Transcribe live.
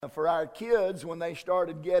For our kids, when they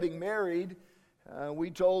started getting married, we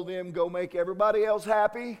told them, go make everybody else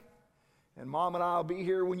happy, and Mom and I will be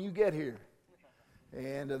here when you get here.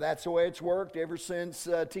 And that's the way it's worked ever since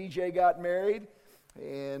TJ got married,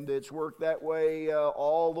 and it's worked that way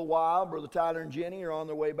all the while. Brother Tyler and Jenny are on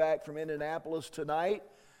their way back from Indianapolis tonight.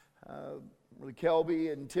 Brother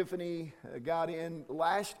Kelby and Tiffany got in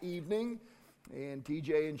last evening, and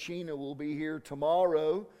TJ and Sheena will be here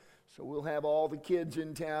tomorrow. So we'll have all the kids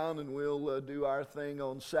in town, and we'll do our thing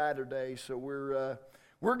on Saturday. So we're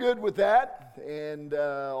good with that, and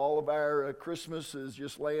all of our Christmas is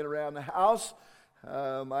just laying around the house.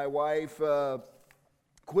 My wife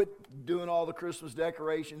quit doing all the Christmas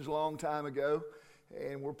decorations a long time ago,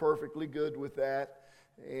 and we're perfectly good with that.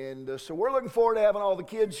 And so we're looking forward to having all the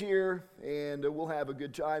kids here, and we'll have a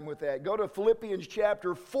good time with that. Go to Philippians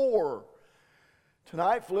chapter 4.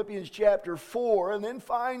 Tonight, Philippians chapter 4, and then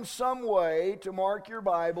find some way to mark your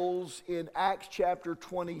Bibles in Acts chapter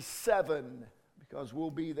 27, because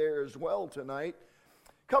we'll be there as well tonight.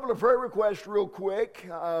 A couple of prayer requests real quick.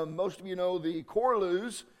 Most of you know the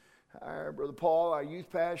Corlews. Our Brother Paul, our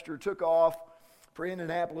youth pastor, took off for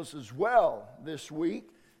Indianapolis as well this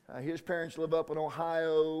week. His parents live up in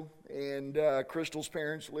Ohio, and Crystal's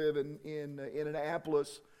parents live in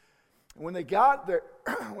Indianapolis. When they got there,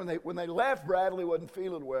 when they left, Bradley wasn't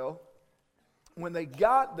feeling well. When they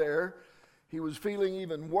got there, he was feeling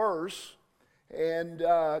even worse. And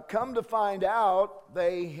come to find out,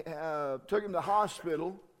 they took him to the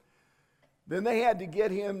hospital. Then they had to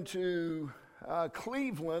get him to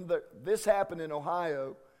Cleveland. This happened in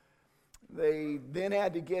Ohio. They then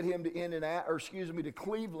had to get him to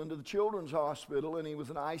Cleveland, to the Children's Hospital, and he was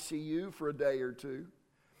in ICU for a day or two.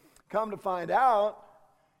 Come to find out,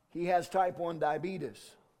 he has type 1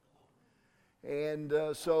 diabetes. And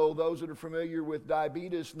so those that are familiar with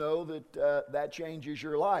diabetes know that that changes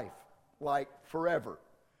your life, like forever.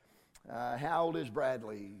 How old is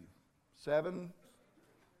Bradley? 7?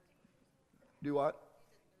 Do what?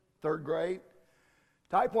 3rd grade?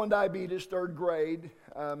 Type 1 diabetes, 3rd grade.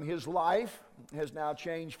 His life has now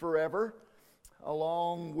changed forever,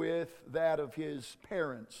 along with that of his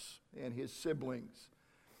parents and his siblings.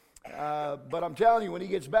 But I'm telling you, when he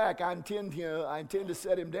gets back, I intend to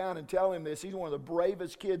set him down and tell him this. He's one of the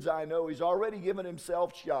bravest kids I know. He's already given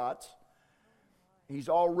himself shots. He's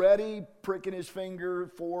already pricking his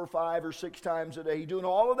finger 4 or 5 or 6 times a day. He's doing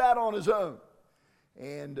all of that on his own.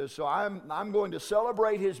 And so I'm going to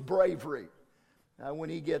celebrate his bravery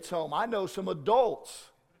when he gets home. I know some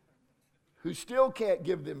adults who still can't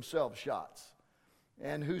give themselves shots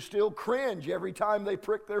and who still cringe every time they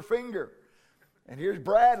prick their finger. And here's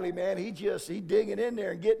Bradley, man. He digging in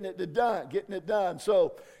there and getting it done.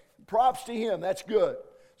 So props to him. That's good.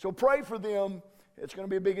 So pray for them. It's going to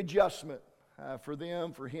be a big adjustment for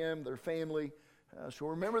them, for him, their family. So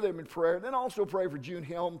remember them in prayer. Then also pray for June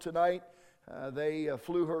Helm tonight. They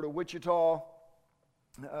flew her to Wichita.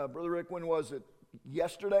 Brother Rick, when was it?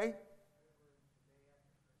 Yesterday?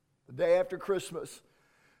 The day after Christmas.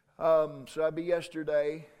 So that'd be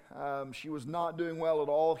yesterday. She was not doing well at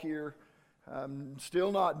all here.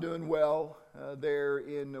 Still not doing well there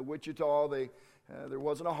in Wichita. There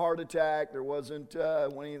wasn't a heart attack. There wasn't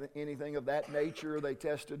anything of that nature. They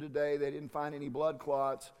tested today. They didn't find any blood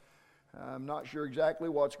clots. I'm not sure exactly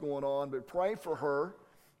what's going on, but pray for her.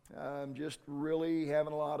 Just really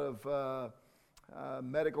having a lot of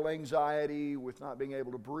medical anxiety with not being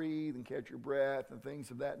able to breathe and catch your breath and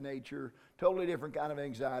things of that nature. Totally different kind of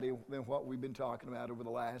anxiety than what we've been talking about over the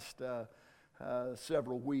last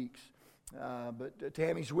several weeks. But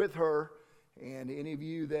Tammy's with her, and any of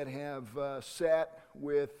you that have sat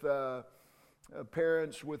with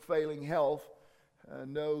parents with failing health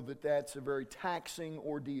know that that's a very taxing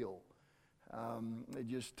ordeal. It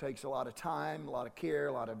just takes a lot of time, a lot of care,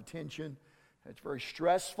 a lot of attention. It's very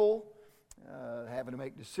stressful, having to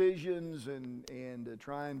make decisions and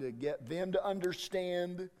trying to get them to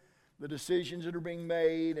understand the decisions that are being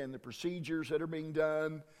made and the procedures that are being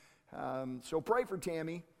done. So pray for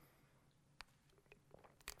Tammy.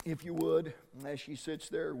 If you would, as she sits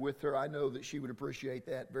there with her, I know that she would appreciate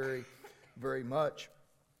that very, very much.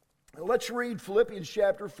 Let's read Philippians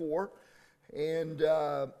chapter 4 and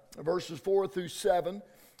verses 4 through 7,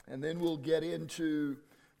 and then we'll get into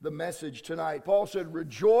the message tonight. Paul said,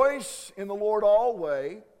 "Rejoice in the Lord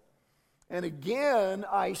always, and again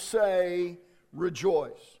I say,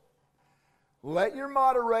 rejoice. Let your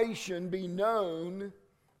moderation be known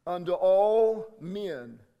unto all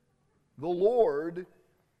men. The Lord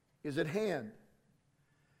is at hand.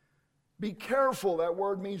 Be careful," that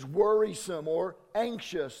word means worrisome or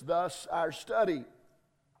anxious, thus our study.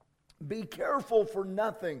 Be careful for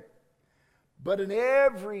nothing, but in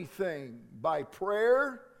everything by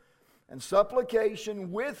prayer and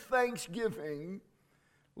supplication with thanksgiving,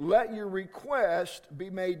 let your request be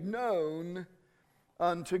made known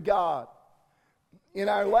unto God. In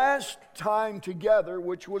our last time together,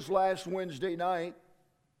 which was last Wednesday night,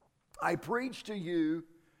 I preached to you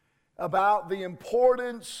about the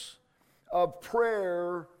importance of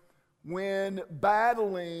prayer when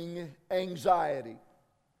battling anxiety.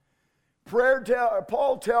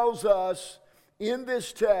 Paul tells us in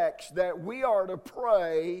this text that we are to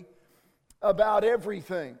pray about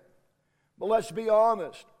everything. But let's be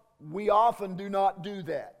honest, we often do not do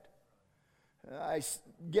that.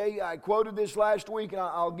 I quoted this last week, and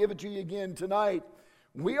I'll give it to you again tonight.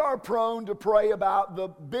 We are prone to pray about the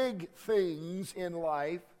big things in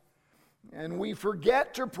life, and we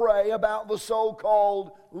forget to pray about the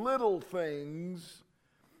so-called little things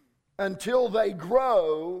until they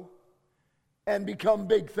grow and become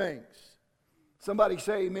big things. Somebody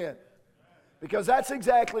say amen. Because that's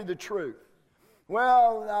exactly the truth.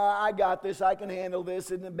 Well, I got this. I can handle this.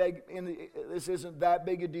 This isn't that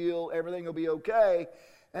big a deal. Everything will be okay.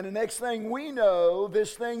 And the next thing we know,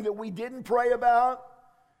 this thing that we didn't pray about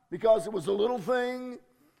because it was a little thing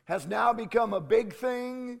has now become a big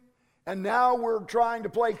thing. And now we're trying to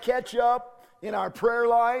play catch up in our prayer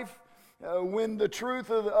life when the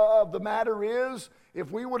truth of the matter is, if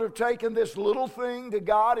we would have taken this little thing to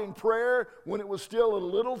God in prayer when it was still a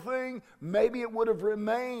little thing, maybe it would have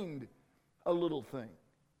remained a little thing.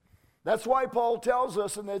 That's why Paul tells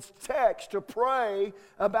us in this text to pray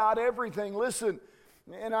about everything. Listen,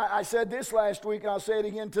 and I said this last week, and I'll say it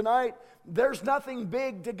again tonight, there's nothing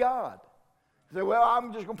big to God. You say, well,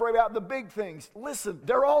 I'm just going to pray about the big things. Listen,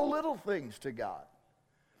 they're all little things to God.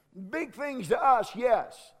 Big things to us,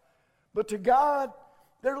 yes. But to God,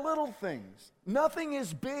 they're little things. Nothing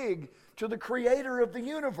is big to the creator of the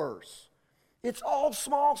universe. It's all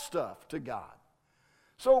small stuff to God.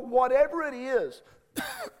 So whatever it is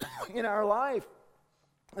in our life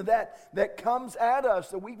that comes at us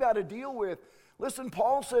that we've got to deal with, listen,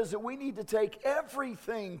 Paul says that we need to take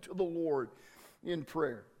everything to the Lord in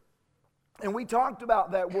prayer. And we talked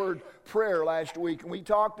about that word prayer last week, and we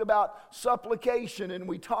talked about supplication, and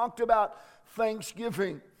we talked about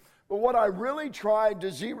thanksgiving. But what I really tried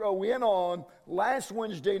to zero in on last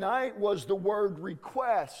Wednesday night was the word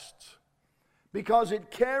request, because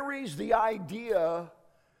it carries the idea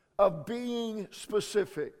of being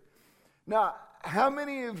specific. Now, how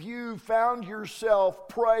many of you found yourself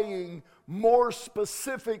praying more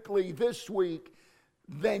specifically this week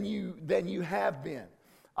than you have been?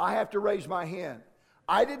 I have to raise my hand.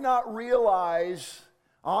 I did not realize,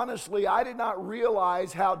 honestly,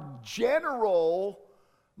 how general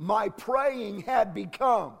my praying had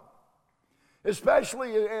become.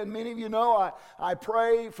 Especially, and many of you know, I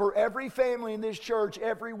pray for every family in this church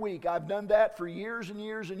every week. I've done that for years and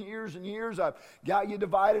years and years and years. I've got you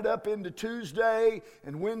divided up into Tuesday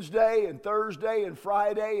and Wednesday and Thursday and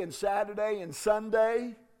Friday and Saturday and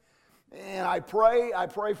Sunday. And I pray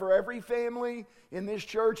for every family in this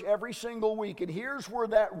church every single week. And here's where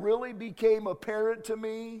that really became apparent to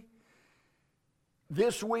me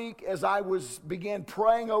this week as I began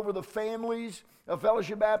praying over the families of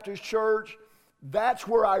Fellowship Baptist Church. That's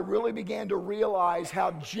where I really began to realize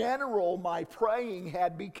how general my praying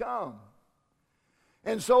had become.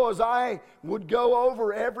 And so as I would go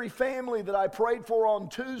over every family that I prayed for on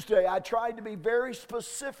Tuesday, I tried to be very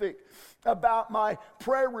specific about my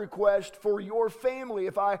prayer request for your family.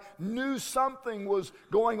 If I knew something was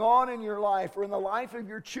going on in your life or in the life of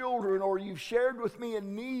your children, or you've shared with me a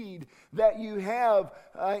need that you have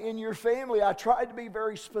in your family, I tried to be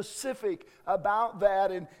very specific about that.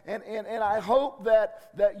 And I hope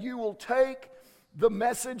that you will take the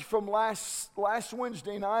message from last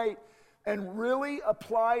Wednesday night and really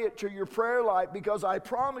apply it to your prayer life, because I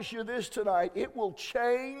promise you this tonight, it will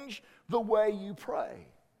change the way you pray.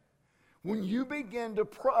 When you begin to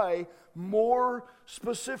pray more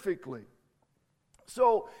specifically.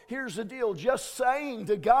 So here's the deal. Just saying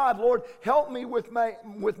to God, Lord, help me with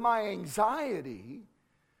my anxiety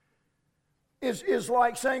is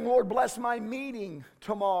like saying, Lord, bless my meeting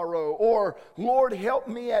tomorrow, or Lord, help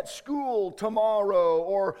me at school tomorrow,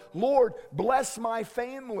 or Lord, bless my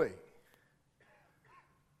family.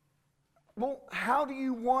 Well, how do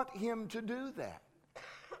you want him to do that?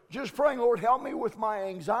 Just praying, Lord, help me with my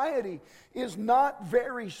anxiety is not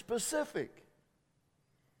very specific.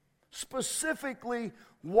 Specifically,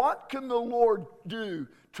 what can the Lord do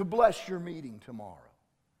to bless your meeting tomorrow?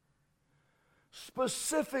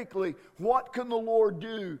 Specifically, what can the Lord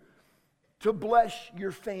do to bless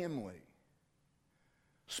your family?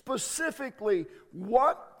 Specifically,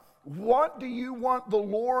 what do you want the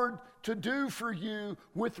Lord to do for you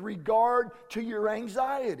with regard to your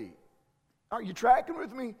anxiety? Are you tracking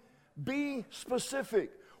with me? Be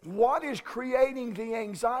specific. What is creating the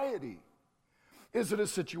anxiety? Is it a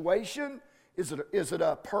situation? Is it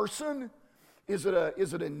a person? Is it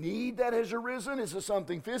a need that has arisen? Is it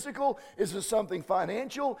something physical? Is it something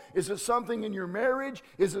financial? Is it something in your marriage?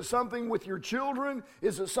 Is it something with your children?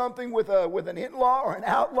 Is it something with an in-law or an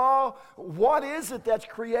outlaw? What is it that's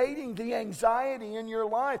creating the anxiety in your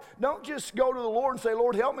life? Don't just go to the Lord and say,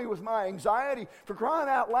 Lord, help me with my anxiety. For crying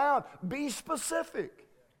out loud, be specific.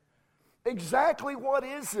 Exactly what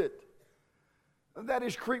is it that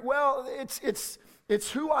is well,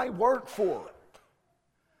 it's who I work for.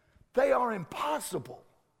 They are impossible.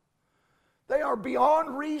 They are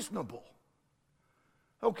beyond reasonable.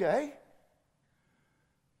 Okay.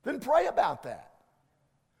 Then pray about that.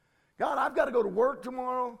 God, I've got to go to work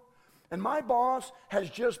tomorrow, and my boss has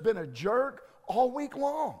just been a jerk all week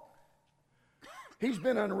long. He's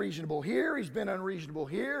been unreasonable here. He's been unreasonable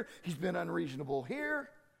here. He's been unreasonable here.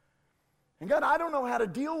 And God, I don't know how to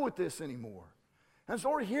deal with this anymore. And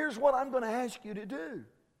so, Lord, here's what I'm going to ask you to do.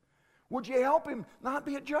 Would you help him not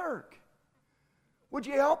be a jerk? Would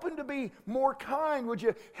you help him to be more kind? Would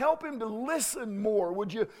you help him to listen more?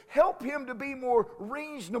 Would you help him to be more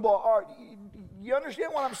reasonable? You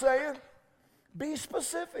understand what I'm saying? Be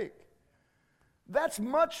specific. That's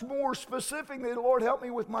much more specific than, Lord, help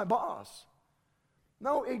me with my boss.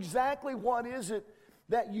 No, exactly what is it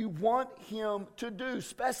that you want him to do?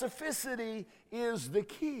 Specificity is the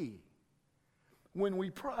key when we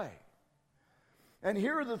pray. And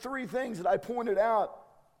here are the three things that I pointed out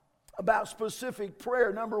about specific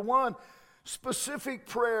prayer. Number one, specific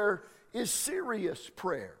prayer is serious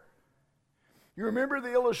prayer. You remember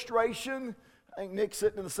the illustration? I think Nick's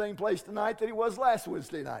sitting in the same place tonight that he was last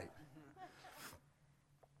Wednesday night.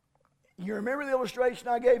 You remember the illustration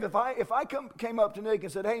I gave? If I came up to Nick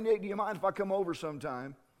and said, hey, Nick, do you mind if I come over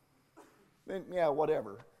sometime? Then, yeah,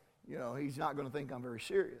 whatever. You know, he's not going to think I'm very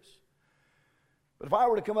serious. But if I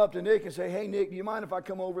were to come up to Nick and say, hey, Nick, do you mind if I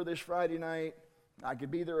come over this Friday night? I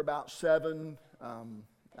could be there about 7.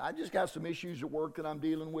 I just got some issues at work that I'm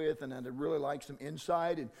dealing with, and I'd really like some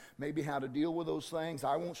insight and maybe how to deal with those things.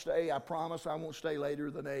 I won't stay. I promise I won't stay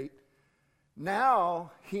later than 8.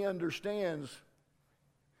 Now he understands,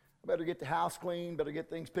 I better get the house clean, better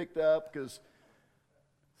get things picked up, because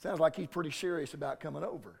it sounds like he's pretty serious about coming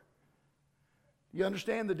over. You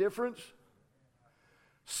understand the difference?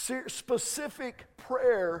 Specific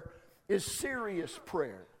prayer is serious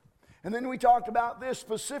prayer. And then we talked about this.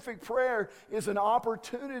 Specific prayer is an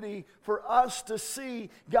opportunity for us to see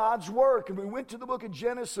God's work. And we went to the book of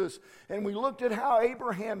Genesis and we looked at how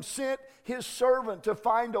Abraham sent his servant to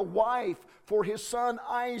find a wife for his son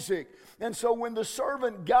Isaac. And so when the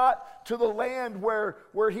servant got to the land where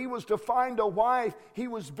he was to find a wife, he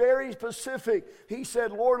was very specific. He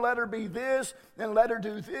said, Lord, let her be this, and let her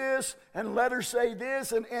do this, and let her say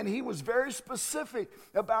this. And he was very specific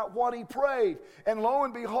about what he prayed. And lo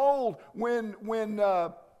and behold, when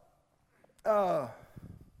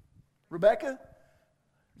Rebecca,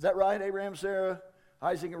 is that right? Abraham, Sarah,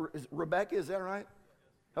 Isaac, Rebecca, is that right?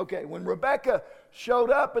 Okay, when Rebecca showed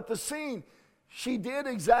up at the scene, she did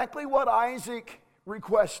exactly what Isaac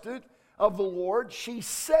requested of the Lord. She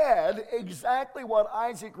said exactly what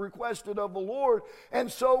Isaac requested of the Lord. And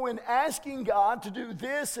so in asking God to do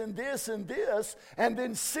this and this and this, and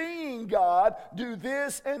then seeing God do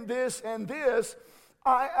this and this and this,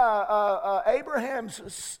 Abraham's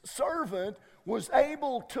servant was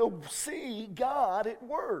able to see God at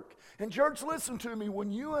work. And church, listen to me.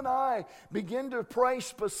 When you and I begin to pray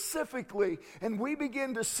specifically, and we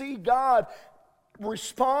begin to see God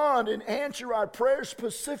respond and answer our prayers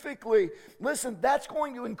specifically, listen, that's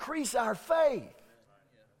going to increase our faith.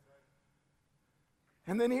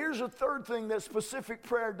 And then here's a third thing that specific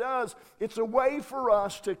prayer does. It's a way for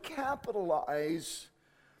us to capitalize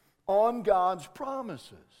on God's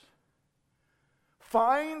promises.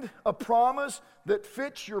 Find a promise that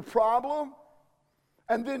fits your problem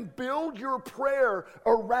and then build your prayer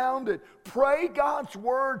around it. Pray God's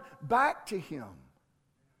word back to Him.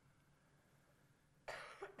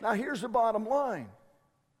 Now here's the bottom line.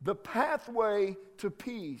 The pathway to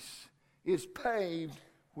peace is paved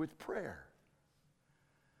with prayer.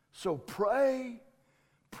 So pray,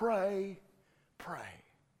 pray, pray.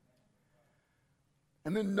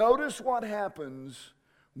 And then notice what happens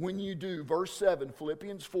when you do. Verse 7,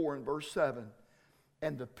 Philippians 4 and verse 7.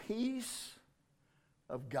 And the peace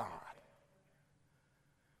of God.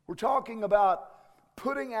 We're talking about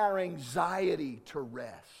putting our anxiety to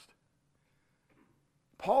rest.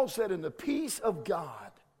 Paul said, "And the peace of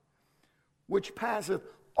God, which passeth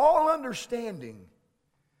all understanding,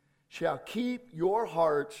 shall keep your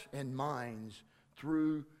hearts and minds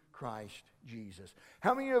through Christ Jesus."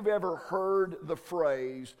 How many of you have ever heard the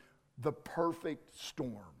phrase, the perfect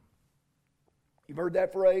storm? You've heard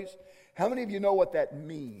that phrase? How many of you know what that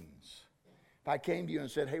means? If I came to you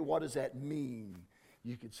and said, "Hey, what does that mean?"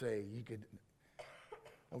 You could say,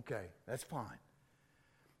 okay, that's fine.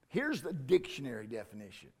 Here's the dictionary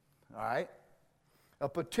definition, all right? A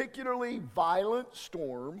particularly violent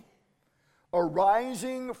storm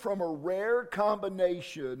arising from a rare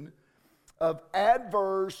combination of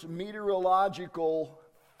adverse meteorological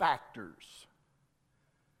factors.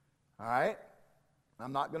 All right?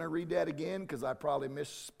 I'm not going to read that again because I probably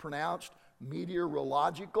mispronounced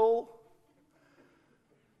meteorological.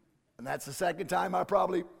 And that's the second time I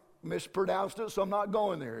probably mispronounced it, so I'm not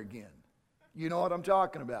going there again. You know what I'm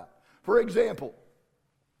talking about. For example,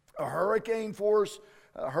 hurricane force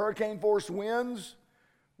winds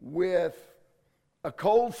with a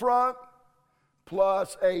cold front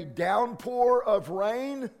plus a downpour of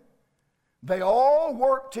rain, they all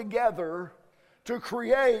work together to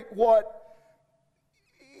create what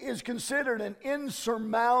is considered an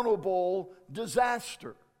insurmountable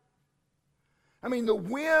disaster. I mean, the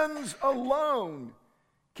winds alone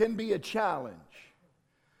can be a challenge.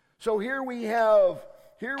 So here we have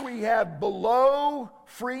below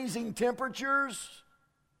freezing temperatures,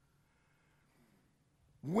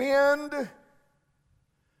 wind,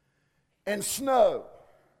 and snow.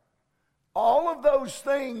 All of those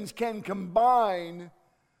things can combine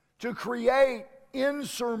to create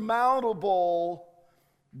insurmountable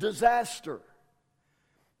disaster.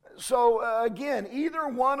 So again,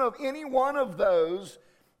 any one of those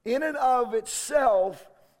in and of itself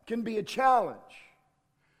can be a challenge.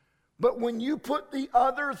 But when you put the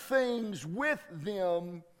other things with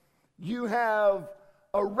them, you have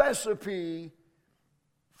a recipe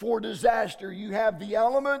for disaster. You have the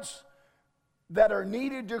elements that are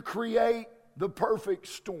needed to create the perfect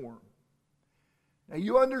storm. Now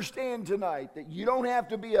you understand tonight that you don't have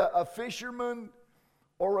to be a fisherman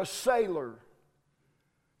or a sailor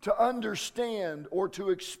to understand or to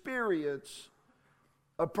experience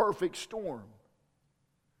a perfect storm.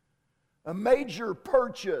 A major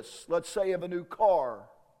purchase, let's say of a new car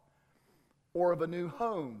or of a new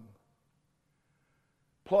home,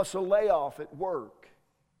 plus a layoff at work,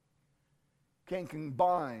 can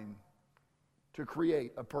combine to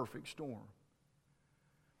create a perfect storm.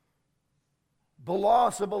 The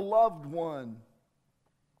loss of a loved one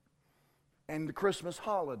and the Christmas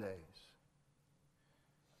holidays.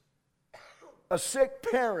 A sick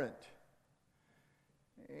parent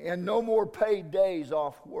and no more paid days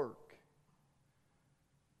off work.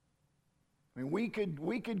 I mean, we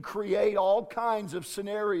could create all kinds of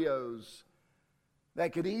scenarios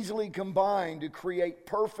that could easily combine to create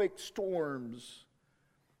perfect storms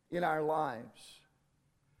in our lives.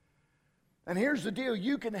 And here's the deal.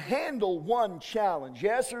 You can handle one challenge,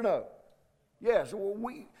 yes or no? Yes. Well,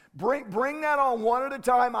 we bring that on one at a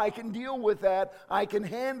time. I can deal with that. I can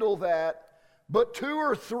handle that. But 2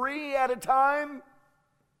 or 3 at a time?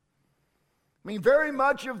 I mean, very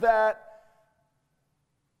much of that.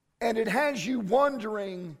 And it has you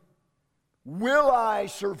wondering, will I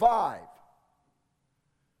survive?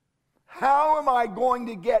 How am I going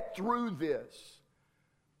to get through this?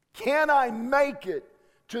 Can I make it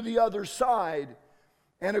to the other side?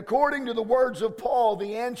 And according to the words of Paul,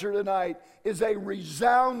 the answer tonight is a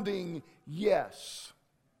resounding yes.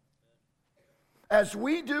 As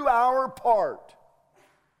we do our part,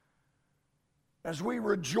 as we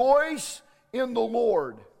rejoice in the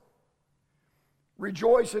Lord,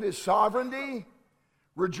 rejoice in His sovereignty,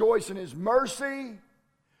 rejoice in His mercy,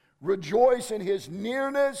 rejoice in His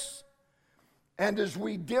nearness, and as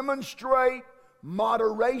we demonstrate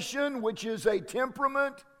moderation, which is a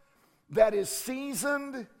temperament that is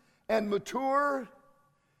seasoned and mature,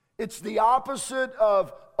 it's the opposite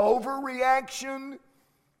of overreaction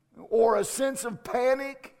or a sense of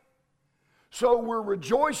panic. So we're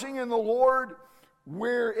rejoicing in the Lord,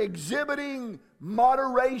 we're exhibiting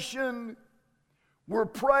moderation, we're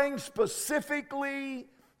praying specifically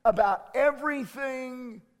about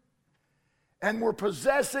everything, and we're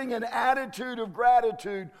possessing an attitude of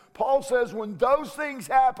gratitude. Paul says when those things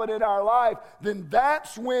happen in our life, then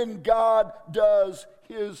that's when God does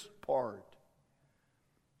His part,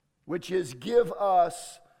 which is give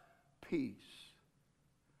us peace.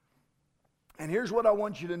 And here's what I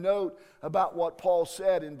want you to note about what Paul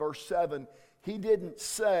said in verse 7. He didn't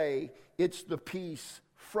say it's the peace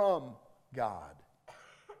from God.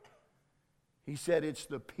 He said it's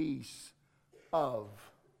the peace of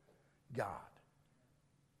God.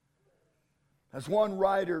 As one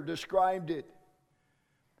writer described it,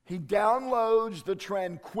 He downloads the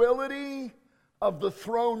tranquility of the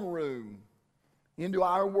throne room into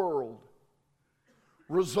our world,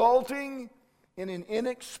 resulting in an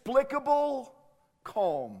inexplicable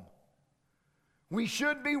calm. We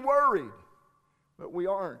should be worried, but we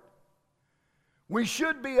aren't. We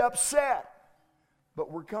should be upset,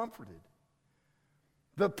 but we're comforted.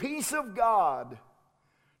 The peace of God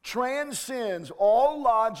transcends all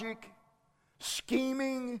logic,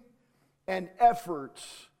 scheming, and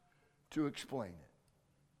efforts to explain it.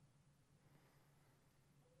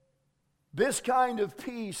 This kind of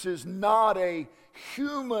peace is not a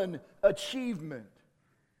human achievement.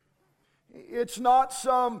 It's not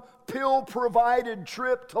some pill-provided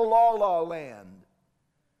trip to La La Land.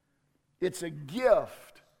 It's a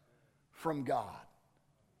gift from God.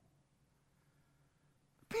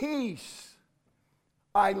 Peace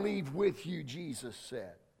I leave with you, Jesus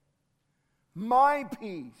said. My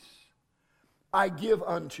peace I give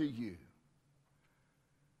unto you.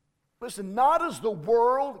 Listen, not as the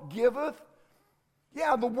world giveth.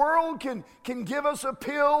 Yeah, the world can give us a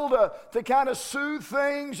pill to kind of soothe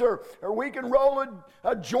things, or we can roll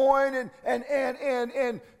a joint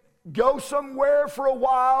and go somewhere for a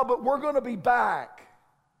while, but we're going to be back.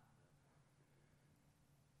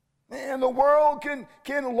 And the world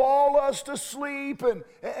can lull us to sleep,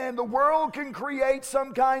 and the world can create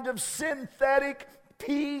some kind of synthetic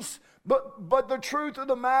peace. But the truth of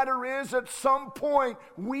the matter is, at some point,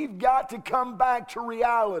 we've got to come back to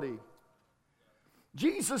reality.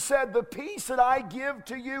 Jesus said, the peace that I give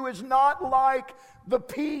to you is not like the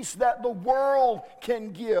peace that the world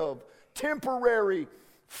can give. Temporary,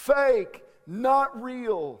 fake, not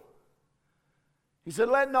real. He said,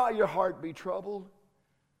 let not your heart be troubled,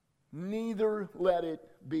 neither let it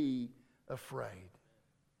be afraid.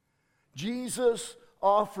 Jesus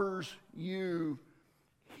offers you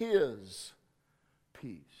His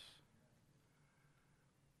peace.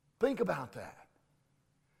 Think about that.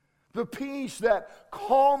 The peace that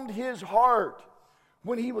calmed his heart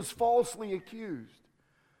when he was falsely accused.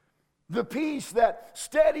 The peace that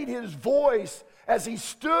steadied his voice as he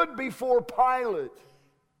stood before Pilate.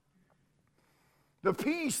 The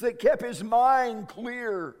peace that kept his mind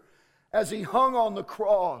clear as he hung on the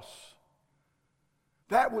cross.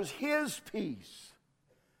 That was his peace.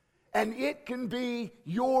 And it can be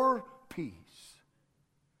your peace.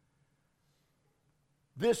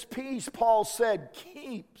 This peace, Paul said,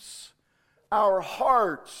 keeps our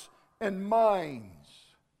hearts and minds.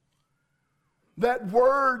 That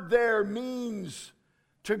word there means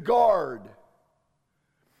to guard.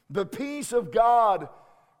 The peace of God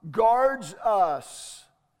guards us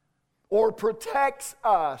or protects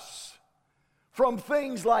us from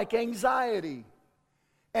things like anxiety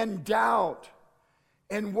and doubt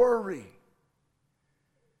and worry.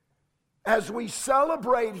 As we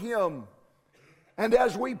celebrate Him and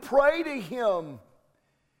as we pray to Him,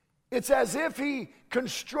 it's as if He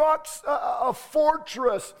constructs a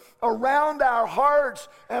fortress around our hearts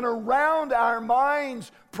and around our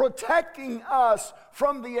minds, protecting us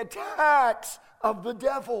from the attacks of the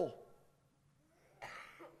devil.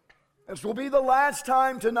 This will be the last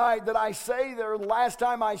time tonight that I say there, the last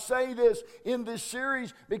time I say this in this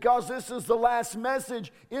series, because this is the last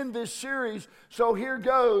message in this series. So here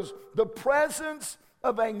goes. The presence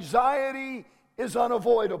of anxiety is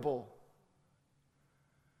unavoidable,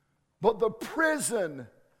 but the prison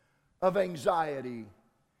of anxiety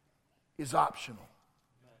is optional.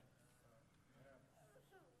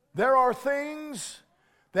 There are things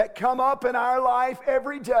that come up in our life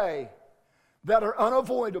every day that are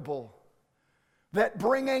unavoidable, that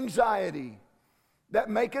bring anxiety, that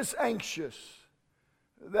make us anxious,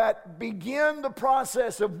 that begin the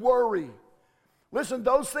process of worry. Listen,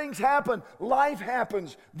 those things happen. Life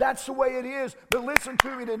happens. That's the way it is. But listen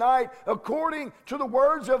to me tonight. According to the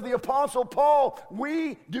words of the Apostle Paul,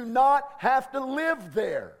 we do not have to live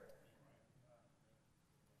there.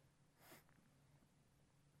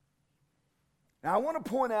 Now, I want to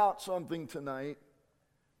point out something tonight.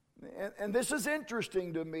 And this is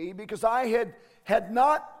interesting to me because I had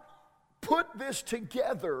not put this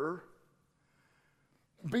together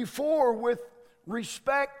before with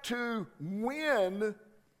respect to when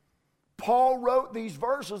Paul wrote these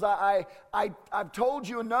verses. I've told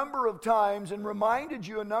you a number of times and reminded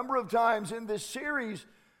you a number of times in this series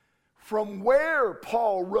from where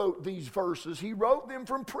Paul wrote these verses. He wrote them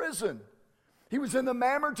from prison. He was in the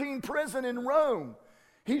Mamertine prison in Rome.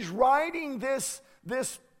 He's writing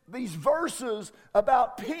these verses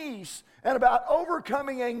about peace and about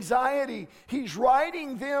overcoming anxiety. He's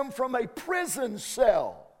writing them from a prison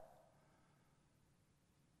cell.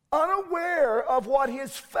 unaware of what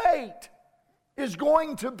his fate is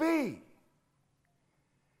going to be.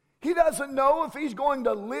 He doesn't know if he's going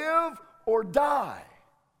to live or die.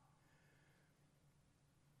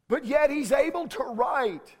 But yet he's able to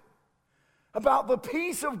write about the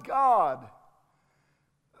peace of God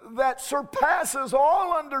that surpasses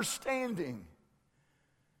all understanding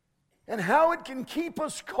and how it can keep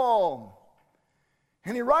us calm.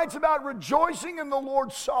 And he writes about rejoicing in the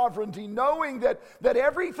Lord's sovereignty, knowing that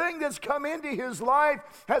everything that's come into his life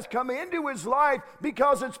has come into his life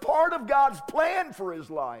because it's part of God's plan for his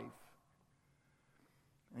life.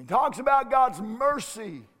 And he talks about God's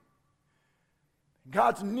mercy,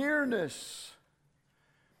 God's nearness.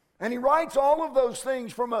 And he writes all of those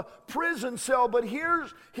things from a prison cell. But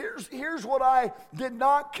here's what I did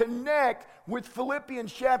not connect with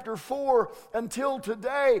Philippians chapter 4 until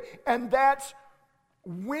today. And that's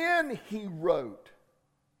when he wrote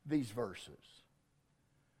these verses.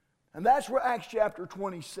 And that's where Acts chapter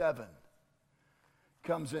 27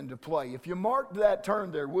 comes into play. If you marked that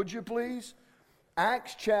turn there, would you please?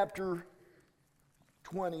 Acts chapter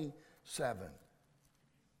 27.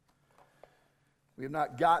 We have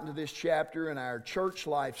not gotten to this chapter in our church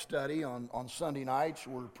life study on Sunday nights.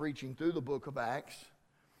 We're preaching through the book of Acts.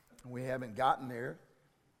 We haven't gotten there.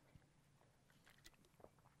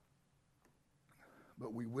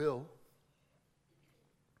 But we will.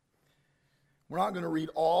 We're not going to read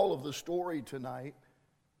all of the story tonight.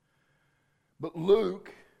 But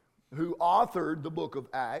Luke, who authored the book of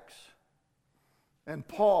Acts, and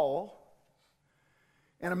Paul,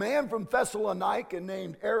 and a man from Thessalonica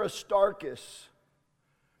named Aristarchus,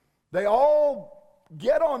 they all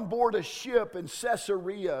get on board a ship in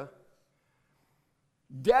Caesarea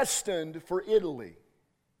destined for Italy.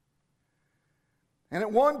 And at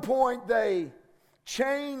one point they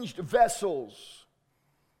changed vessels.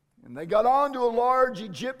 And they got onto a large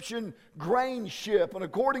Egyptian grain ship. And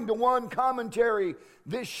according to one commentary,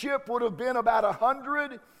 this ship would have been about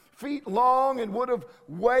 100 feet long and would have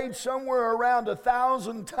weighed somewhere around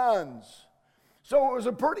 1,000 tons. So it was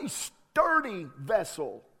a pretty sturdy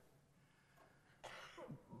vessel.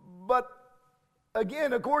 But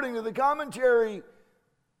again, according to the commentary,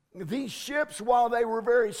 these ships, while they were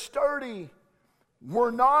very sturdy,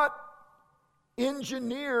 were not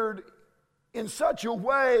engineered in such a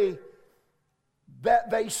way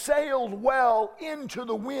that they sailed well into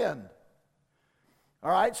the wind.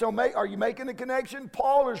 All right, so are you making the connection?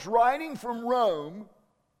 Paul is writing from Rome.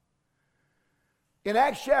 In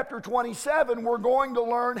Acts chapter 27, we're going to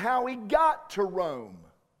learn how he got to Rome.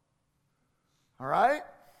 All right?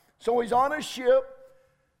 So he's on a ship.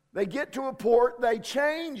 They get to a port. They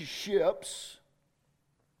change ships.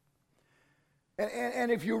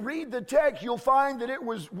 And if you read the text, you'll find that it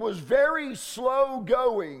was very slow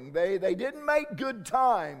going. They didn't make good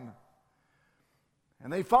time.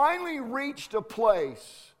 And they finally reached a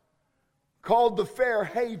place called the Fair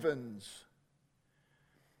Havens.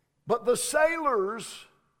 But the sailors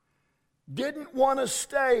didn't want to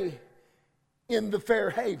stay in the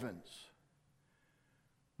Fair Havens.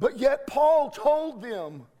 But yet Paul told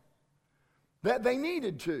them that they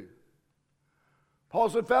needed to. Paul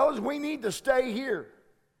said, fellas, we need to stay here.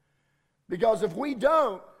 Because if we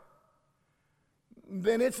don't,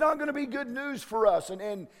 then it's not going to be good news for us.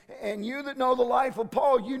 And you that know the life of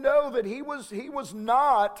Paul, you know that he was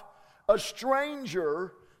not a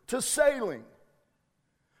stranger to sailing,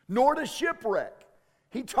 nor to shipwreck.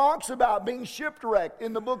 He talks about being shipwrecked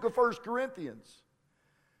in the book of 1 Corinthians.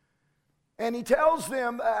 And he tells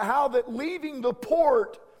them how that leaving the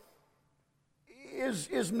port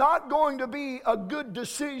is not going to be a good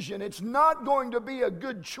decision. It's not going to be a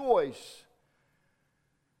good choice,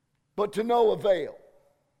 but to no avail.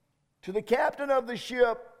 To the captain of the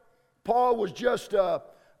ship, Paul was just a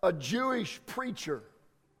Jewish preacher.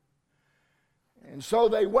 And so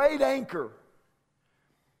they weighed anchor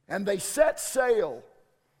and they set sail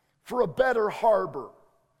for a better harbor.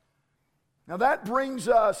 Now that brings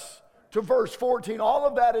us to verse 14. All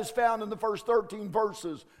of that is found in the first 13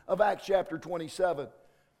 verses of Acts chapter 27.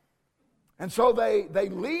 And so they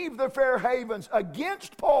leave the Fair Havens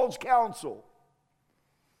against Paul's counsel.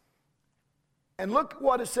 And look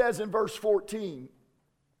what it says in verse 14.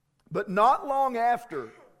 But not long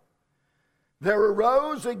after, there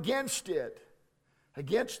arose against it,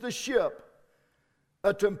 against the ship,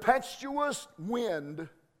 a tempestuous wind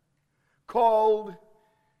called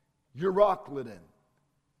Euroclydon.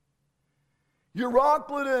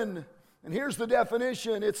 Euroclydon, and here's the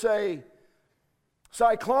definition, it's a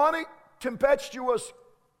cyclonic, tempestuous,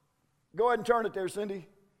 go ahead and turn it there, Cindy.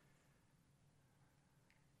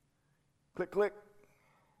 Click, click.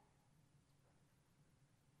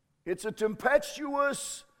 It's a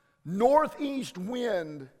tempestuous northeast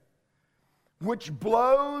wind which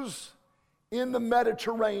blows in the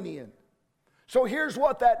Mediterranean. So here's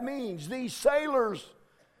what that means. These sailors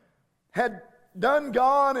had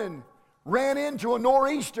gone and ran into a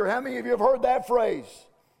nor'easter. How many of you have heard that phrase?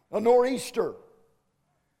 A nor'easter.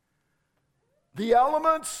 The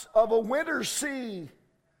elements of a winter sea,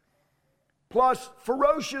 plus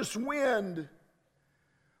ferocious wind,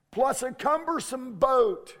 plus a cumbersome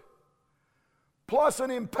boat, plus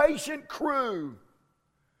an impatient crew,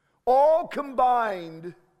 all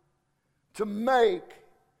combined to make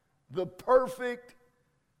the perfect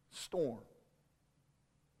storm.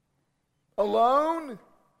 Alone,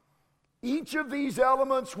 each of these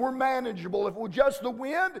elements were manageable. If it was just the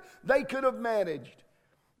wind, they could have managed.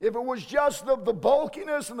 If it was just the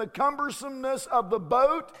bulkiness and the cumbersomeness of the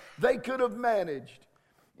boat, they could have managed.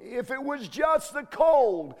 If it was just the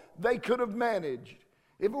cold, they could have managed.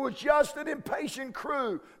 If it was just an impatient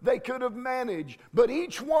crew, they could have managed. But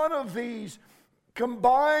each one of these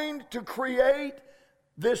combined to create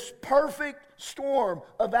this perfect storm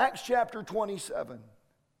of Acts chapter 27.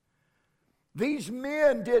 These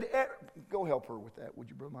men did, go help her with that, would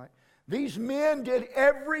you, Brother Mike? These men did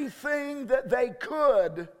everything that they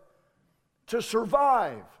could to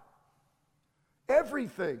survive.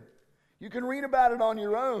 Everything. You can read about it on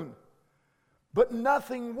your own. But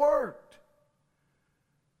nothing worked.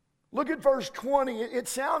 Look at verse 20. It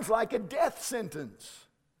sounds like a death sentence.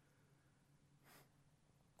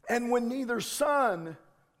 And when neither sun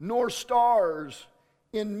nor stars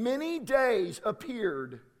in many days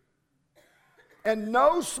appeared, and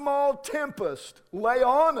no small tempest lay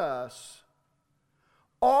on us,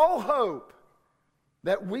 all hope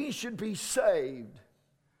that we should be saved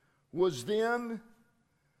was then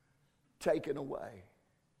taken away.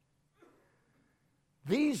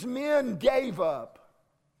 These men gave up,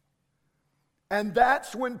 and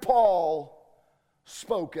that's when Paul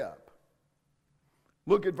spoke up.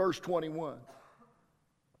 Look at verse 21.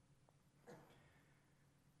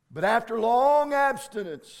 But after long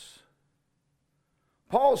abstinence,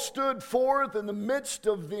 Paul stood forth in the midst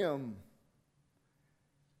of them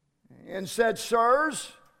and said,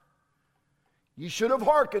 Sirs, ye should have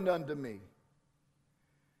hearkened unto me,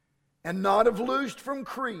 and not have loosed from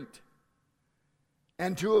Crete,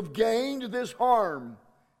 and to have gained this harm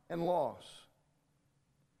and loss.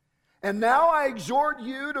 And now I exhort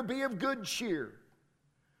you to be of good cheer,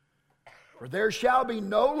 for there shall be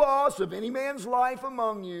no loss of any man's life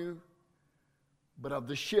among you, but of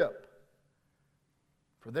the ship.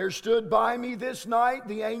 For there stood by me this night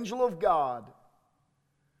the angel of God,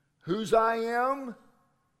 whose I am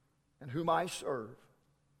and whom I serve,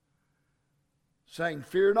 saying,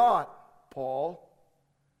 Fear not, Paul,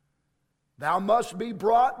 thou must be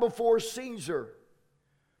brought before Caesar.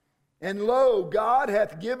 And lo, God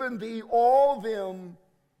hath given thee all them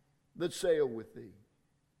that sail with thee.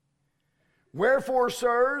 Wherefore,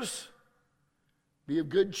 sirs, be of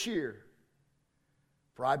good cheer,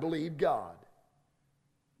 for I believe God,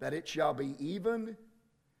 that it shall be even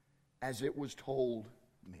as it was told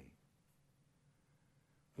me.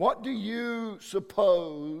 What do you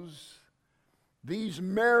suppose these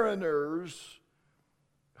mariners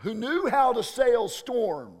who knew how to sail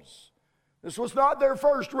storms? This was not their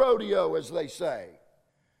first rodeo, as they say.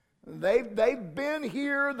 They've been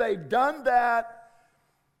here, they've done that,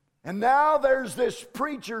 and now there's this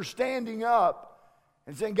preacher standing up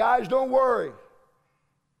and saying, guys, don't worry.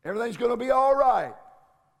 Everything's going to be all right.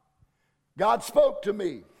 God spoke to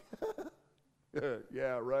me.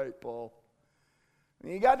 Yeah, right, Paul.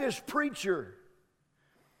 And you got this preacher.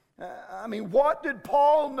 What did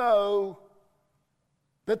Paul know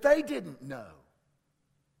that they didn't know?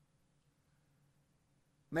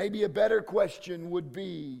 Maybe a better question would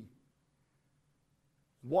be,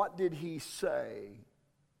 what did he say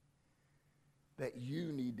that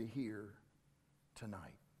you need to hear tonight?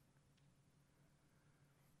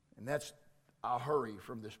 And that's, I'll hurry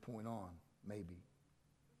from this point on, maybe.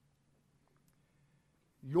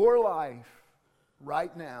 Your life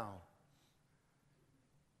right now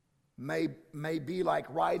may be like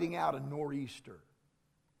riding out a nor'easter.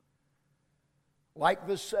 Like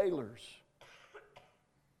the sailors,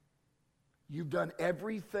 you've done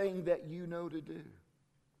everything that you know to do.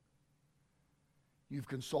 You've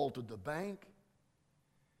consulted the bank.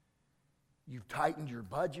 You've tightened your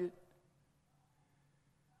budget.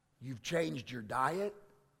 You've changed your diet.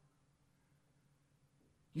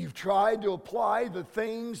 You've tried to apply the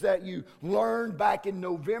things that you learned back in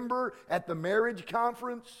November at the marriage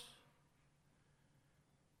conference.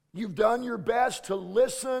 You've done your best to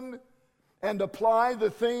listen and apply the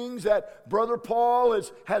things that Brother Paul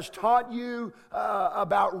has taught you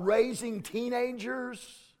about raising teenagers.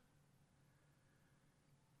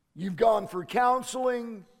 You've gone for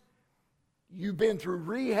counseling. You've been through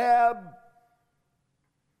rehab.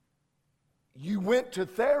 You went to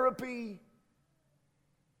therapy.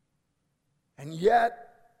 And yet,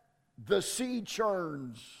 the sea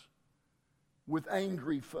churns with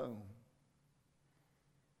angry foam.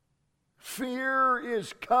 Fear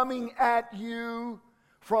is coming at you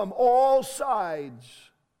from all sides.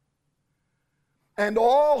 And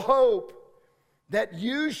all hope that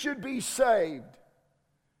you should be saved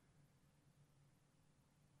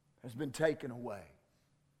has been taken away.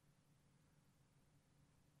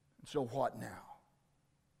 So what now?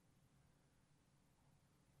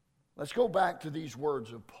 Let's go back to these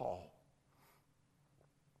words of Paul.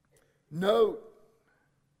 Note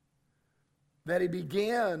that he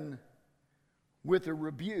began with a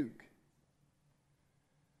rebuke.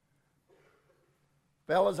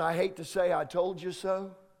 Fellas, I hate to say I told you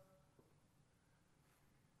so,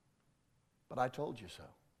 but I told you so.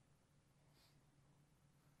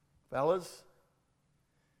 Fellas,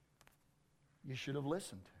 you should have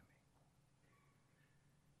listened to me.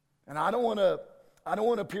 And I don't want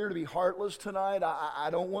to appear to be heartless tonight. I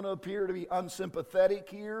don't want to appear to be unsympathetic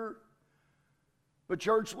here. But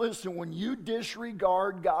church, listen, when you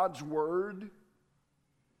disregard God's word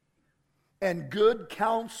and good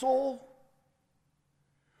counsel,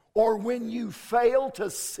 or when you fail to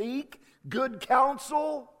seek good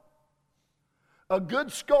counsel, a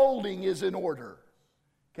good scolding is in order.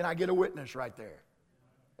 Can I get a witness right there?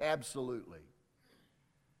 Absolutely.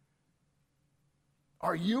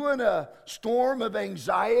 Are you in a storm of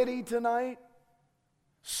anxiety tonight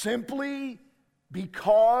simply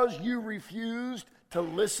because you refused to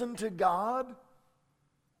listen to God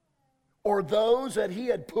or those that He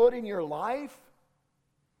had put in your life?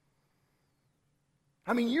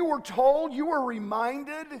 I mean, you were told, you were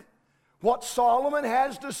reminded what Solomon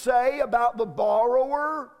has to say about the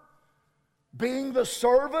borrower being the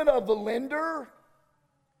servant of the lender.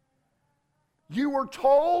 You were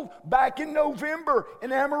told back in November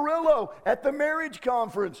in Amarillo at the marriage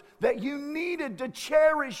conference that you needed to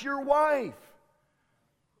cherish your wife.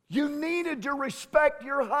 You needed to respect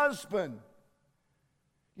your husband.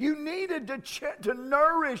 You needed to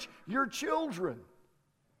nourish your children.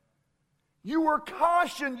 You were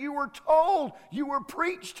cautioned, you were told, you were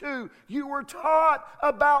preached to, you were taught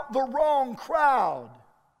about the wrong crowd.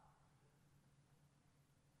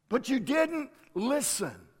 But you didn't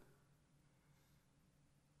listen.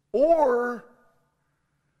 Or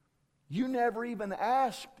you never even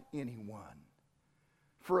asked anyone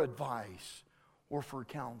for advice or for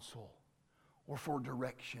counsel or for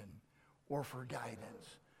direction or for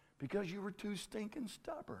guidance because you were too stinking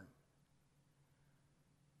stubborn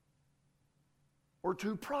or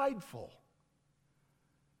too prideful.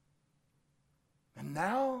 And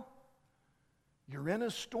now you're in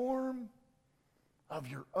a storm of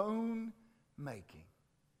your own making.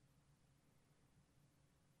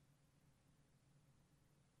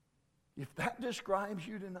 If that describes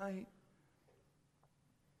you tonight,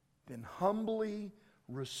 then humbly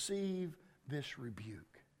receive this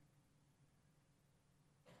rebuke.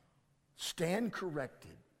 Stand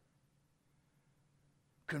corrected.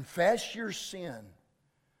 Confess your sin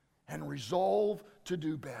and resolve to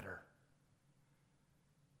do better.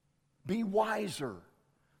 Be wiser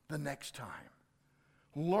the next time.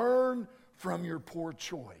 Learn from your poor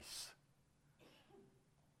choice.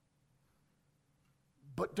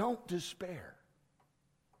 But don't despair.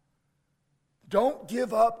 Don't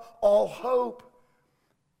give up all hope,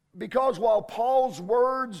 because while Paul's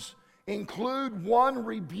words include one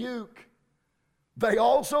rebuke, they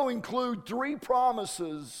also include 3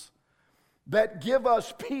 promises that give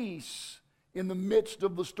us peace in the midst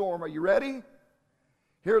of the storm. Are you ready?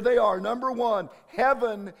 Here they are. Number 1,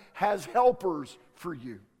 heaven has helpers for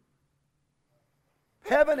you.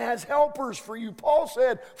 Heaven has helpers for you. Paul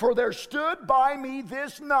said, "For there stood by me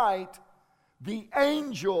this night the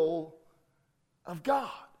angel of God."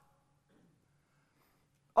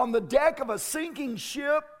 On the deck of a sinking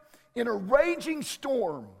ship in a raging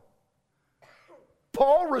storm,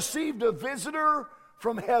 Paul received a visitor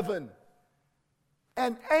from heaven.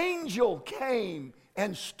 An angel came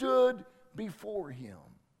and stood before him.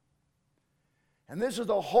 And this is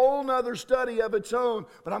a whole nother study of its own,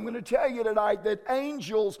 but I'm going to tell you tonight that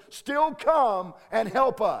angels still come and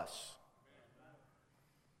help us.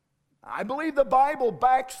 I believe the Bible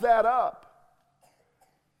backs that up.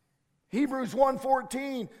 Hebrews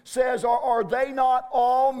 1:14 says, are they not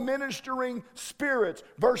all ministering spirits?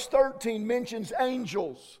 Verse 13 mentions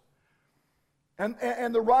angels.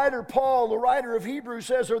 And the writer Paul, the writer of Hebrews,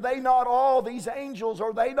 says, are they not all, these angels,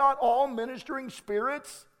 are they not all ministering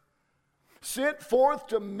spirits sent forth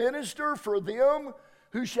to minister for them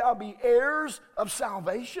who shall be heirs of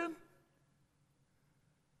salvation?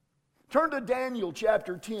 Turn to Daniel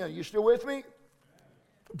chapter 10. You still with me?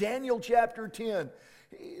 Daniel chapter 10.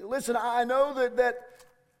 Listen, I know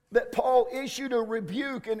that Paul issued a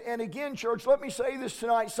rebuke. And again, church, let me say this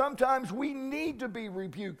tonight. Sometimes we need to be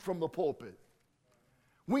rebuked from the pulpit.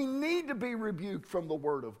 We need to be rebuked from the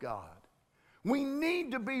Word of God. We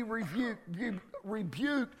need to be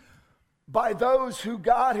rebuked by those who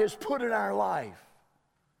God has put in our life.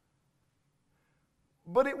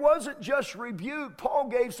 But it wasn't just rebuke. Paul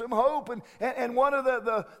gave some hope, and one of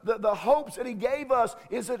the hopes that he gave us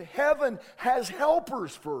is that heaven has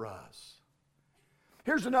helpers for us.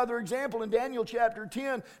 Here's another example in Daniel chapter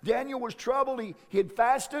 10. Daniel was troubled. He had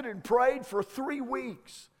fasted and prayed for 3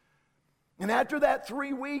 weeks. And after that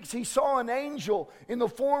 3 weeks, he saw an angel in the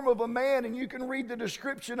form of a man, and you can read the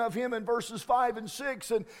description of him in verses 5 and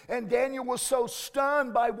 6. And Daniel was so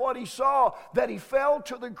stunned by what he saw that he fell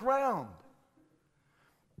to the ground.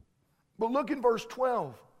 But look in verse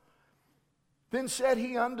 12. Then said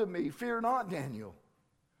he unto me, fear not, Daniel,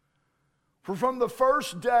 for from the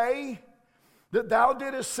first day that thou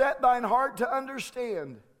didst set thine heart to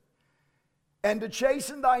understand and to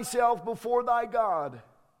chasten thyself before thy God,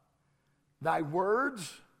 thy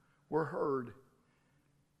words were heard,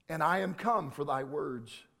 and I am come for thy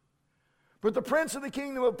words. But the prince of the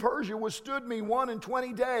kingdom of Persia withstood me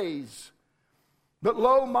 21 days. But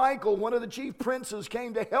lo, Michael, one of the chief princes,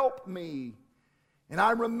 came to help me, and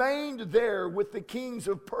I remained there with the kings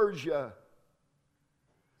of Persia.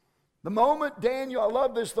 The moment Daniel, I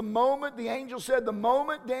love this, the angel said, the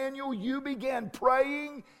moment, Daniel, you began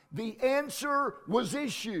praying, the answer was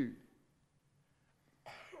issued.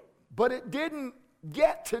 But it didn't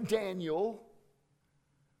get to Daniel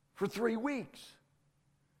for 3 weeks.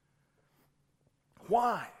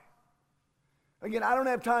 Why? Again, I don't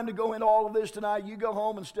have time to go into all of this tonight. You go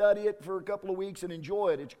home and study it for a couple of weeks and enjoy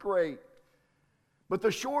it. It's great. But the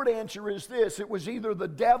short answer is this. It was either the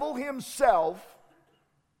devil himself,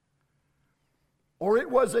 or it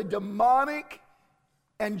was a demonic,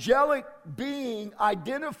 angelic being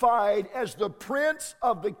identified as the prince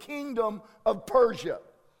of the kingdom of Persia.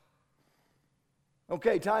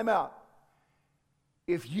 Okay, time out.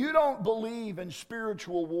 If you don't believe in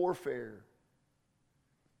spiritual warfare,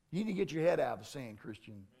 you need to get your head out of the sand,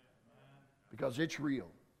 Christian, because it's real.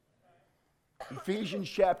 Ephesians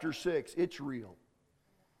chapter 6, it's real.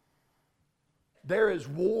 There is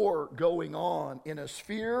war going on in a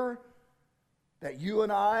sphere that you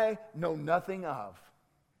and I know nothing of.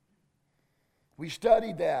 We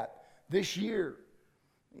studied that this year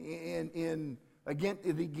in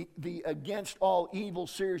the Against All Evil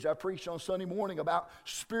series I preached on Sunday morning about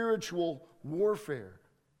spiritual warfare.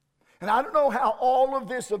 And I don't know how all of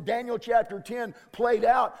this of Daniel chapter 10 played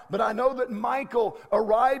out, but I know that Michael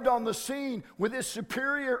arrived on the scene with his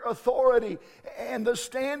superior authority, and the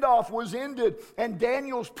standoff was ended, and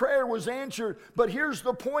Daniel's prayer was answered. But here's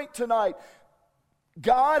the point tonight.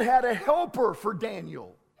 God had a helper for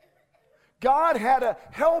Daniel. God had a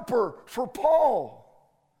helper for Paul.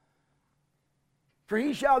 For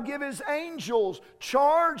he shall give his angels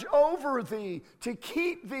charge over thee to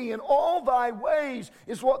keep thee in all thy ways,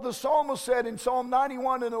 is what the psalmist said in Psalm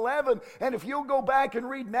 91 and 11. And if you'll go back and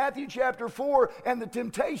read Matthew chapter 4 and the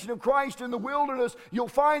temptation of Christ in the wilderness, you'll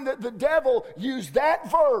find that the devil used that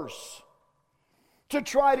verse to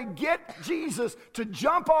try to get Jesus to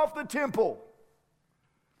jump off the temple.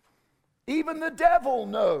 Even the devil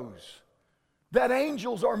knows that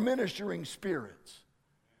angels are ministering spirits,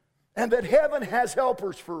 and that heaven has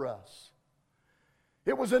helpers for us.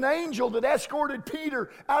 It was an angel that escorted Peter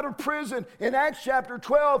out of prison in Acts chapter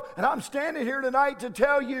 12, and I'm standing here tonight to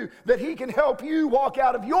tell you that he can help you walk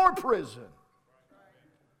out of your prison.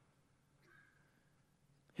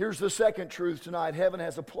 Here's the second truth tonight. Heaven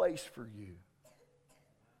has a place for you.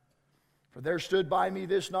 For there stood by me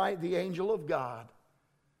this night the angel of God.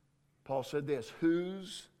 Paul said this,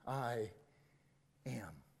 whose I am.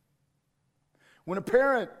 When a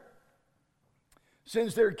parent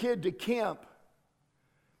sends their kid to camp,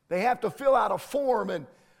 they have to fill out a form, and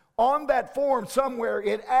on that form somewhere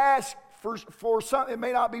it asks for something. It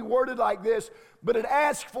may not be worded like this, but it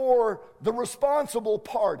asks for the responsible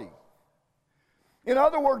party. In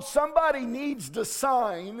other words, somebody needs to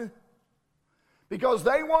sign because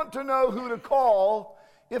they want to know who to call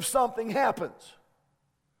if something happens.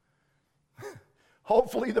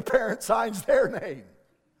 Hopefully the parent signs their name.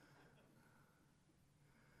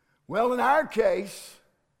 Well, in our case,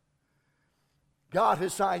 God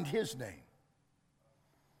has signed His name.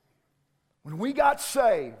 When we got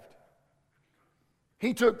saved,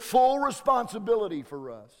 He took full responsibility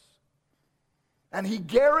for us. And He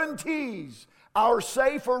guarantees our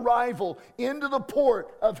safe arrival into the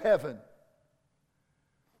port of heaven.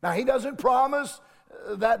 Now, He doesn't promise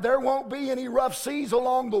that there won't be any rough seas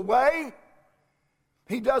along the way.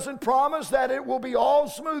 He doesn't promise that it will be all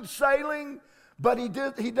smooth sailing. But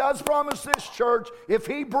He does promise this, church, if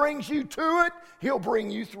He brings you to it, He'll bring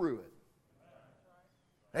you through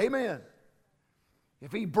it. Amen.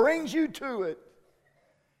 If He brings you to it,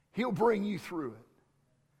 He'll bring you through it.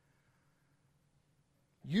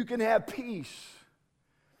 You can have peace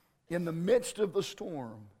in the midst of the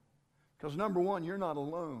storm. Because number one, you're not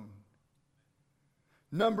alone.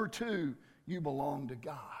 Number two, you belong to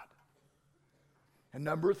God. And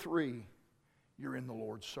number three, you're in the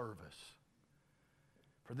Lord's service.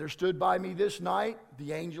 For there stood by me this night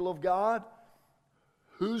the angel of God,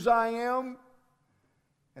 whose I am.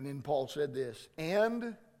 And then Paul said this,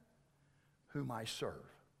 and whom I serve.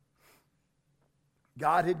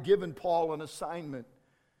 God had given Paul an assignment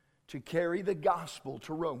to carry the gospel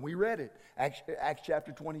to Rome. We read it, Acts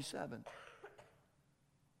chapter 27.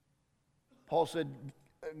 Paul said,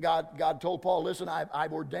 God told Paul, listen,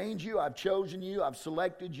 I've ordained you, I've chosen you, I've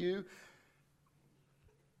selected you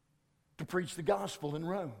to preach the gospel in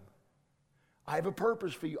Rome. I have a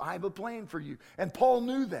purpose for you. I have a plan for you. And Paul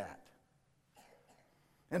knew that.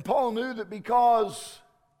 And Paul knew that because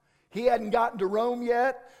he hadn't gotten to Rome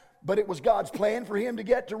yet, but it was God's plan for him to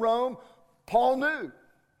get to Rome, Paul knew,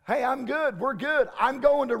 hey, I'm good. We're good. I'm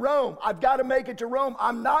going to Rome. I've got to make it to Rome.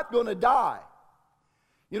 I'm not going to die.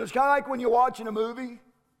 You know, it's kind of like when you're watching a movie.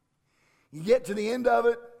 You get to the end of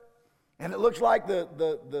it, and it looks like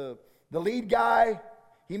the lead guy,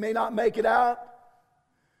 he may not make it out,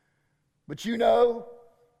 but you know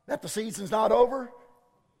that the season's not over.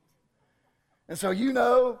 And so you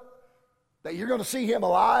know that you're going to see him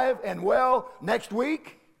alive and well next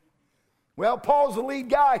week. Well, Paul's the lead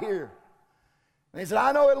guy here. And he said,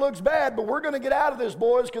 I know it looks bad, but we're going to get out of this,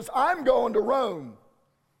 boys, because I'm going to Rome.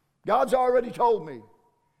 God's already told me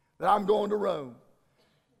that I'm going to Rome.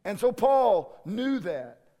 And so Paul knew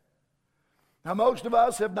that. Now, most of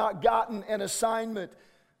us have not gotten an assignment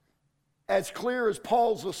as clear as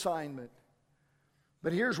Paul's assignment.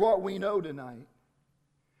 But here's what we know tonight.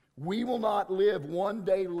 We will not live one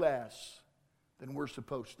day less than we're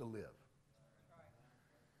supposed to live.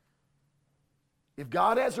 If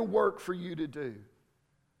God has a work for you to do,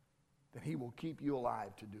 then He will keep you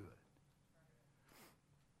alive to do it.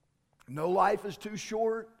 No life is too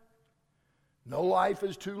short. No life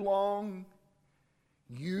is too long.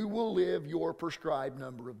 You will live your prescribed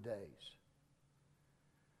number of days.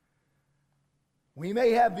 We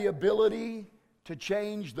may have the ability to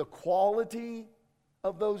change the quality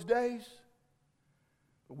of those days,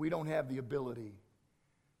 but we don't have the ability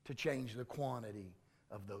to change the quantity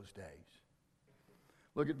of those days.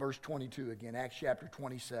 Look at verse 22 again, Acts chapter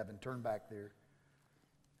 27. Turn back there.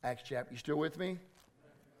 Acts chapter, you still with me?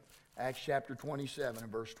 Acts chapter 27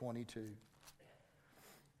 and verse 22.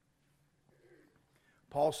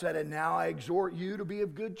 Paul said, and now I exhort you to be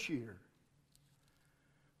of good cheer,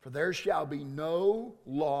 for there shall be no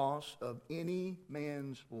loss of any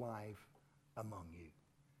man's life among you.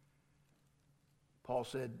 Paul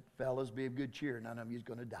said, fellas, be of good cheer. None of you is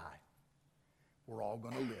going to die. We're all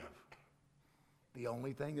going to live. The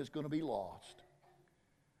only thing that's going to be lost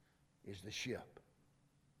is the ship.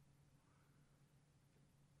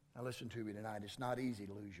 Now listen to me tonight. It's not easy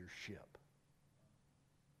to lose your ship.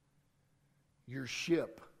 Your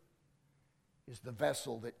ship is the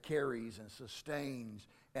vessel that carries and sustains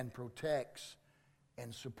and protects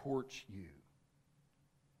and supports you.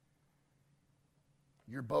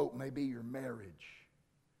 Your boat may be your marriage,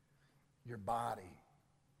 your body,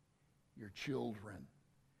 your children,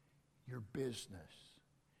 your business,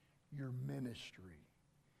 your ministry,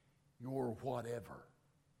 your whatever.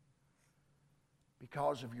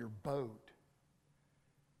 Because of your boat,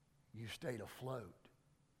 you stayed afloat.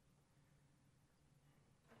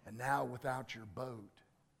 And now without your boat,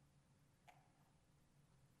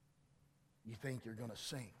 you think you're going to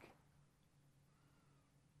sink.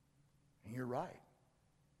 And you're right.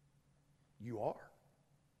 You are.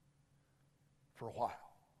 For a while.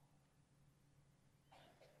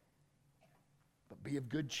 But be of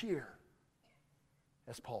good cheer,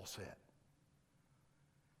 as Paul said.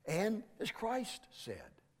 And as Christ said.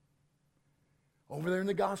 Over there in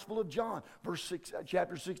the Gospel of John,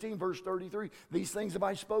 chapter 16, verse 33, these things have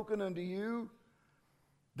I spoken unto you,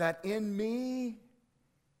 that in me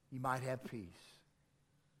you might have peace.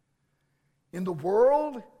 In the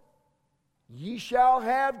world, Ye shall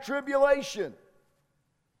have tribulation,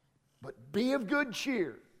 but be of good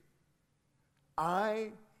cheer.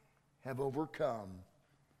 I have overcome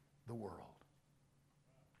the world.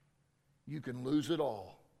 You can lose it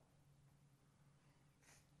all,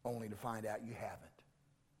 only to find out you haven't.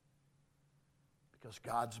 Because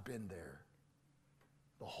God's been there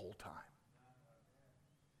the whole time.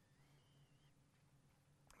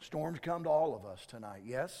 Storms come to all of us tonight,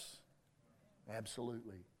 yes?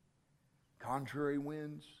 Absolutely. Contrary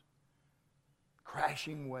winds,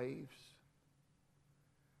 crashing waves.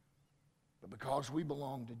 But because we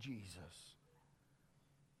belong to Jesus,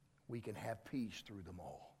 we can have peace through them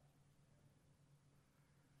all.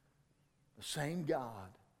 The same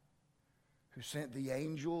God who sent the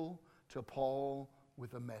angel to Paul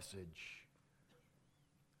with a message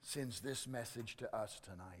sends this message to us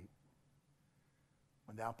tonight.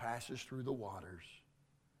 When thou passest through the waters,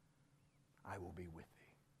 I will be with thee.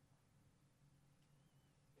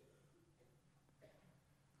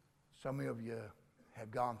 Some of you have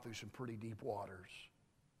gone through some pretty deep waters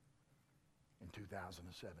in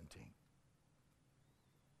 2017.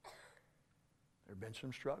 There have been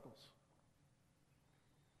some struggles.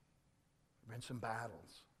 There have been some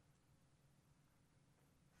battles.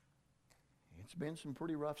 It's been some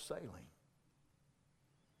pretty rough sailing.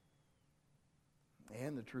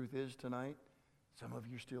 And the truth is tonight, some of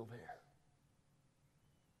you are still there.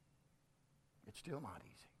 It's still not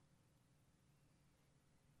easy.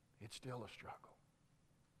 It's still a struggle.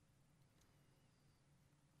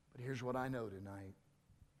 But here's what I know tonight.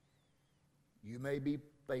 You may be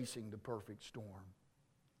facing the perfect storm,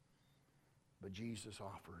 but Jesus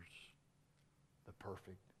offers the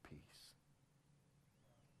perfect peace.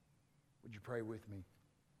 Would you pray with me?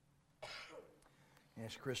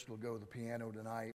 Ask Crystal to go to the piano tonight.